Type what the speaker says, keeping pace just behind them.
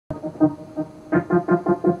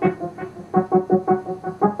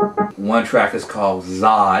One track is called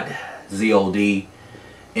ZOD, Z-O-D,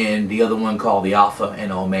 and the other one called the Alpha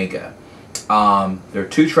and Omega. There are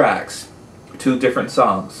two tracks, two different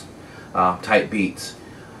songs, type beats.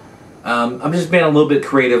 I'm just being a little bit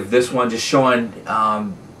creative. This one just showing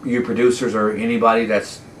you producers or anybody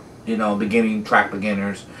that's, you know, track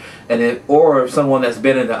beginners, and or someone that's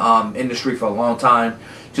been in the industry for a long time,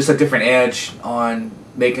 just a different edge on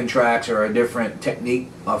making tracks or a different technique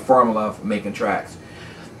or formula for making tracks.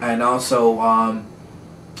 And also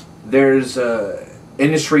there's a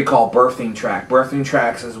industry called birthing track. Birthing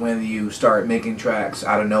tracks is when you start making tracks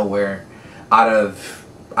out of nowhere, out of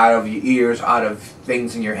your ears, out of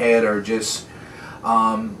things in your head, or just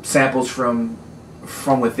samples from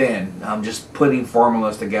within. Just putting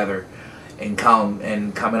formulas together and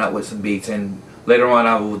coming up with some beats. And later on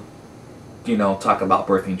I will, you know, talk about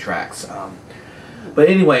birthing tracks. But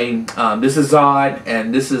anyway, this is ZOD,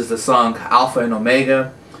 and this is the song Alpha and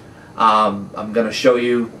Omega. I'm going to show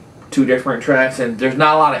you two different tracks, and there's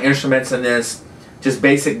not a lot of instruments in this, just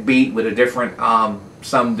basic beat with a different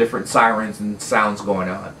some different sirens and sounds going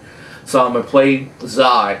on. So I'm going to play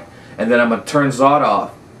ZOD, and then I'm going to turn ZOD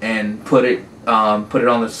off and put it on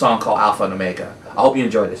the song called Alpha and Omega. I hope you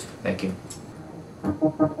enjoy this. Thank you.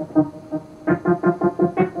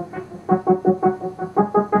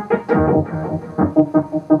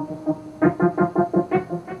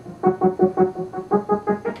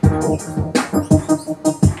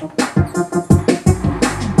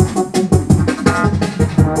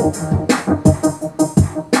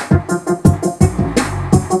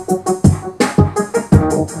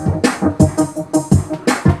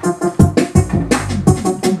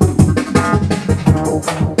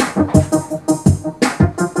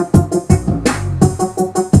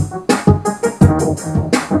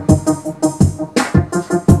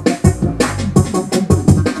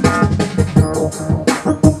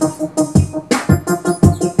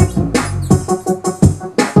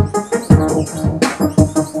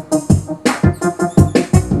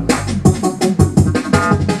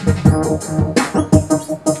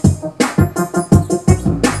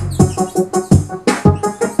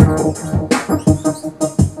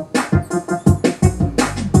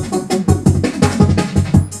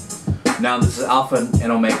 Now this is Alpha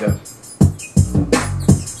and Omega.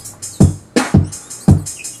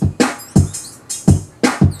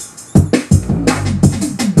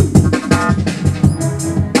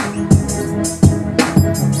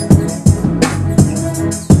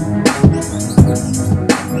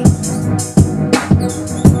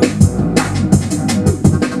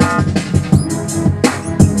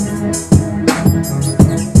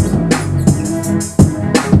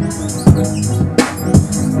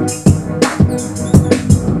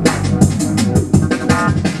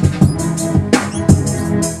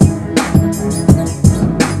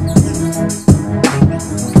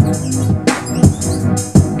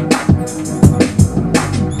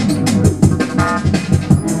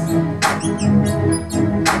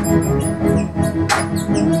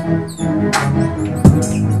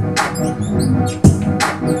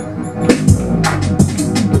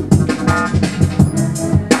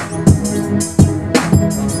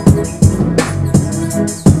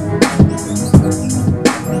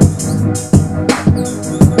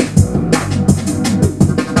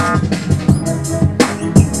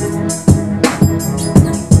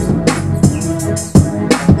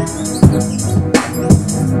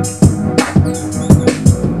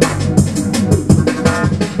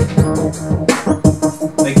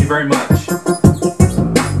 Thank you very much.